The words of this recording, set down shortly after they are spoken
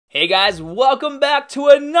Hey guys, welcome back to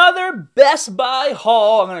another Best Buy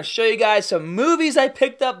haul. I'm going to show you guys some movies I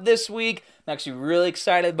picked up this week. I'm actually really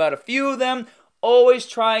excited about a few of them. Always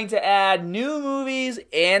trying to add new movies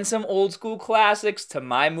and some old school classics to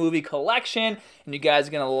my movie collection. And you guys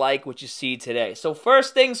are going to like what you see today. So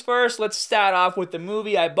first things first, let's start off with the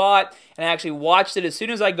movie I bought. And I actually watched it as soon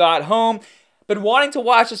as I got home. Been wanting to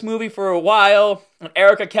watch this movie for a while, and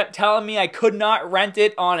Erica kept telling me I could not rent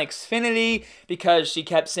it on Xfinity because she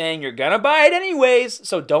kept saying, you're gonna buy it anyways,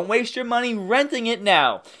 so don't waste your money renting it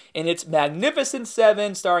now. And it's Magnificent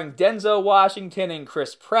Seven, starring Denzel Washington and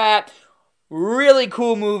Chris Pratt. Really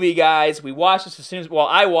cool movie, guys. We watched this as soon as, well,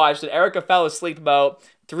 I watched it. Erica fell asleep about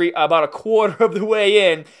a quarter of the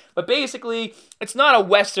way in. But basically, it's not a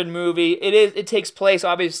Western movie. It takes place,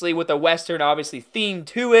 obviously, with a Western, obviously, theme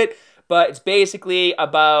to it. But it's basically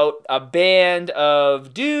about a band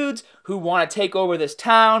of dudes who want to take over this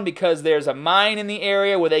town because there's a mine in the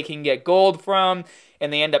area where they can get gold from,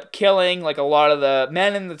 and they end up killing like a lot of the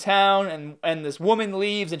men in the town, and this woman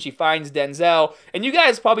leaves and she finds Denzel. And you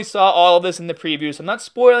guys probably saw all of this in the preview, so I'm not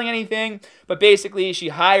spoiling anything, but basically she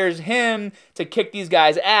hires him to kick these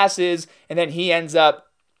guys' asses, and then he ends up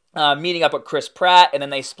meeting up with Chris Pratt, and then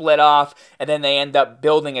they split off, and then they end up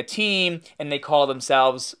building a team, and they call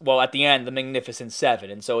themselves, well, at the end, the Magnificent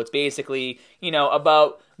Seven. And so it's basically, you know,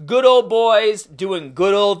 about good old boys doing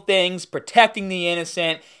good old things, protecting the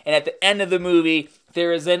innocent, and at the end of the movie,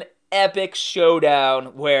 there is an epic showdown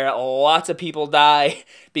where lots of people die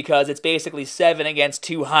because it's basically 7 against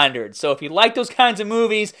 200. So if you like those kinds of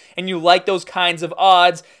movies, and you like those kinds of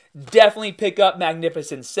odds, definitely pick up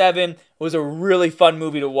Magnificent Seven. It was a really fun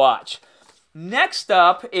movie to watch. Next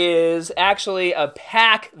up is actually a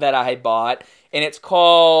pack that I bought, and it's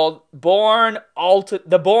called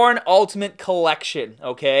the Bourne Ultimate Collection,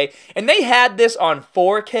 okay? And they had this on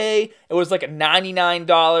 4K. It was like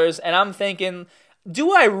 $99, and I'm thinking,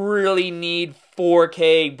 do I really need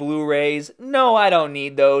 4K Blu-rays? No, I don't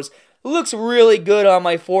need those. It looks really good on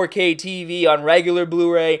my 4K TV on regular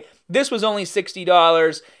Blu-ray. This was only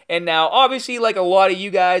 $60, and now, obviously, like a lot of you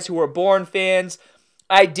guys who are Bourne fans,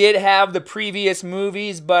 I did have the previous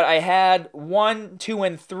movies, but I had 1, 2,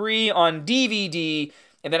 and 3 on DVD,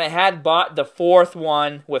 and then I had bought the 4th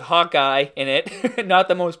one with Hawkeye in it, not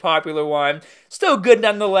the most popular one. Still good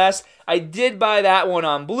nonetheless. I did buy that one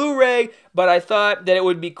on Blu-ray, but I thought that it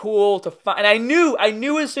would be cool to find, and I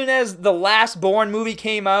knew as soon as the last Bourne movie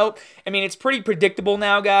came out, I mean, it's pretty predictable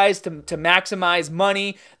now, guys, to maximize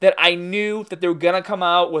money, that I knew that they were going to come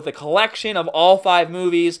out with a collection of all 5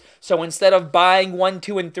 movies, so instead of buying 1,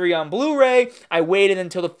 2, and 3 on Blu-ray, I waited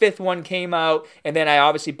until the 5th one came out, and then I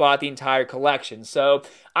obviously bought the entire collection. So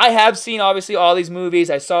I have seen, obviously, all these movies.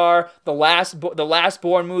 I saw the last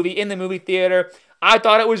Bourne movie in the movie theater. I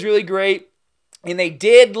thought it was really great, and they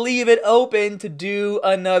did leave it open to do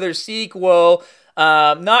another sequel.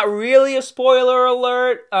 Not really a spoiler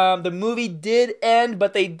alert. The movie did end,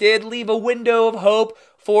 but they did leave a window of hope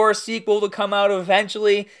for a sequel to come out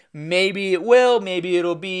eventually. Maybe it will. Maybe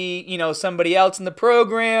it'll be, you know, somebody else in the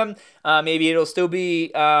program. Maybe it'll still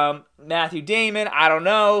be Matthew Damon. I don't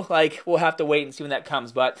know. Like, we'll have to wait and see when that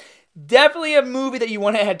comes, but definitely a movie that you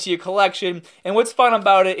want to add to your collection. And what's fun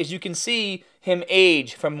about it is you can see him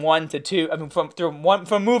age from 1 to 2. I mean,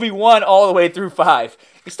 from movie 1 all the way through 5.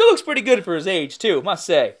 He still looks pretty good for his age too, must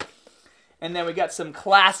say. And then we got some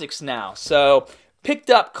classics now. So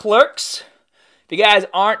picked up Clerks. If you guys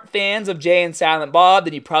aren't fans of Jay and Silent Bob,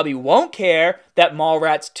 then you probably won't care that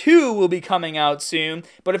Mallrats 2 will be coming out soon.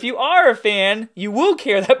 But if you are a fan, you will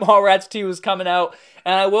care that Mallrats 2 is coming out.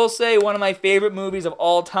 And I will say one of my favorite movies of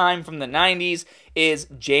all time from the 90s is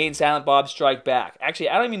Jay and Silent Bob Strike Back. Actually,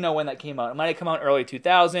 I don't even know when that came out. It might have come out early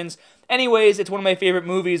 2000s. Anyways, it's one of my favorite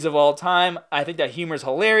movies of all time. I think that humor is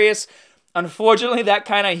hilarious. Unfortunately, that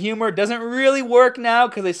kind of humor doesn't really work now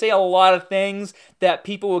because they say a lot of things that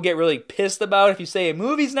people will get really pissed about if you say in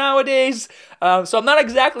movies nowadays. So I'm not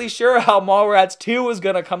exactly sure how Mallrats 2 is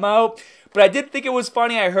going to come out, but I did think it was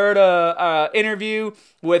funny. I heard a interview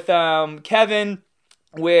with Kevin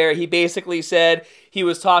where he basically said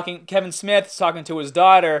Kevin Smith's talking to his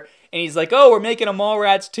daughter, and he's like, oh, we're making a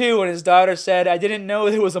Mallrats 2, and his daughter said, I didn't know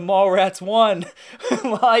there was a Mallrats 1.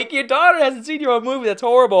 Like, your daughter hasn't seen your own movie, that's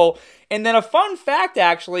horrible. And then a fun fact,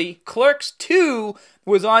 actually, Clerks 2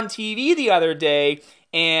 was on TV the other day,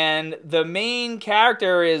 and the main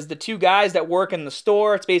character is the 2 guys that work in the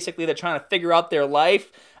store. It's basically they're trying to figure out their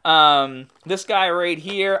life. This guy right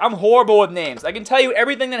here, I'm horrible with names. I can tell you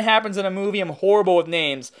everything that happens in a movie, I'm horrible with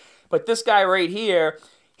names. But this guy right here,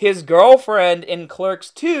 his girlfriend in Clerks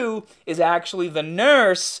 2 is actually the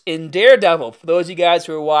nurse in Daredevil. For those of you guys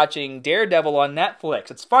who are watching Daredevil on Netflix,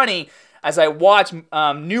 it's funny, as I watch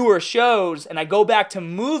newer shows and I go back to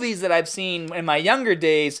movies that I've seen in my younger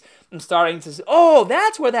days, I'm starting to say, oh,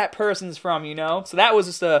 that's where that person's from, you know? So that was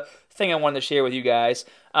just a thing I wanted to share with you guys.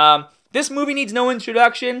 This movie needs no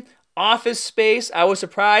introduction. Office Space, I was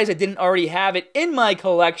surprised I didn't already have it in my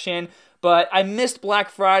collection, but I missed Black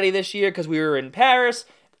Friday this year because we were in Paris.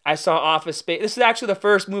 I saw Office Space. This is actually the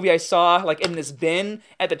first movie I saw like in this bin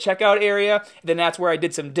at the checkout area. Then that's where I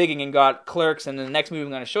did some digging and got Clerks, and the next movie I'm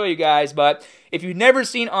going to show you guys. But if you've never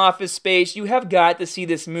seen Office Space, you have got to see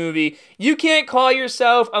this movie. You can't call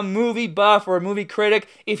yourself a movie buff or a movie critic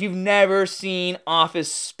if you've never seen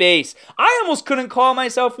Office Space. I almost couldn't call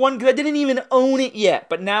myself one because I didn't even own it yet,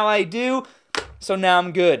 but now I do, so now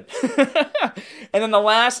I'm good. And then the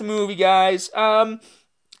last movie, guys,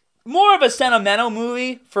 more of a sentimental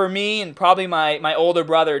movie for me and probably my older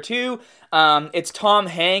brother too. It's Tom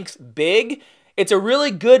Hanks' Big. It's a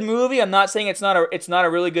really good movie. I'm not saying it's not a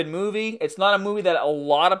really good movie. It's not a movie that a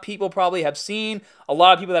lot of people probably have seen. A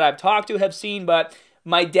lot of people that I've talked to have seen, but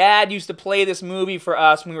my dad used to play this movie for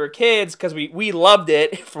us when we were kids because we loved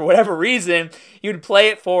it for whatever reason. He would play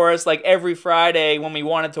it for us like every Friday when we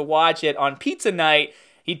wanted to watch it on pizza night.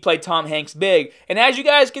 He'd play Tom Hanks' Big. And as you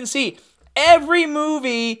guys can see, every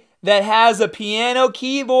movie that has a piano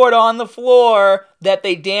keyboard on the floor that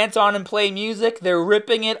they dance on and play music, they're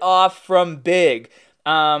ripping it off from Big.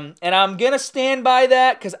 And I'm going to stand by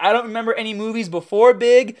that because I don't remember any movies before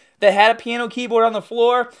Big that had a piano keyboard on the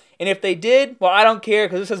floor. And if they did, well, I don't care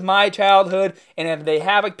because this is my childhood. And if they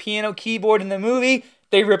have a piano keyboard in the movie,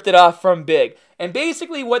 they ripped it off from Big. And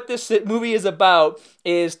basically what this movie is about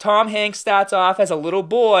is Tom Hanks starts off as a little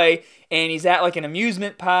boy and he's at like an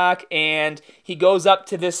amusement park and he goes up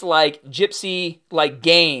to this like gypsy like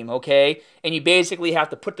game, okay? And you basically have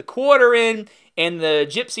to put the quarter in and the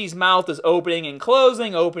gypsy's mouth is opening and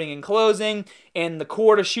closing, and the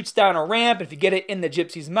quarter shoots down a ramp. If you get it in the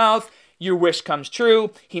gypsy's mouth, your wish comes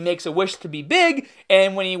true. He makes a wish to be big,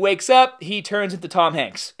 and when he wakes up, he turns into Tom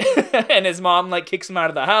Hanks. And his mom like kicks him out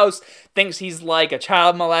of the house, thinks he's like a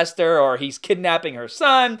child molester or he's kidnapping her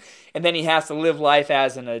son, and then he has to live life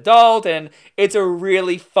as an adult, and it's a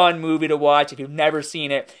really fun movie to watch. If you've never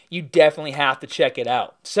seen it, you definitely have to check it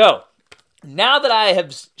out. So, now that I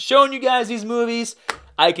have shown you guys these movies,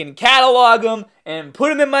 I can catalog them and put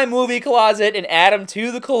them in my movie closet and add them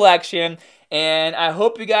to the collection. And I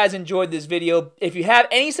hope you guys enjoyed this video. If you have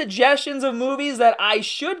any suggestions of movies that I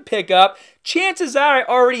should pick up, chances are I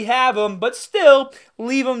already have them, but still,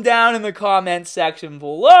 leave them down in the comment section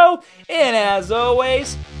below. And as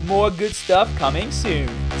always, more good stuff coming soon.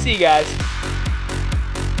 See you guys.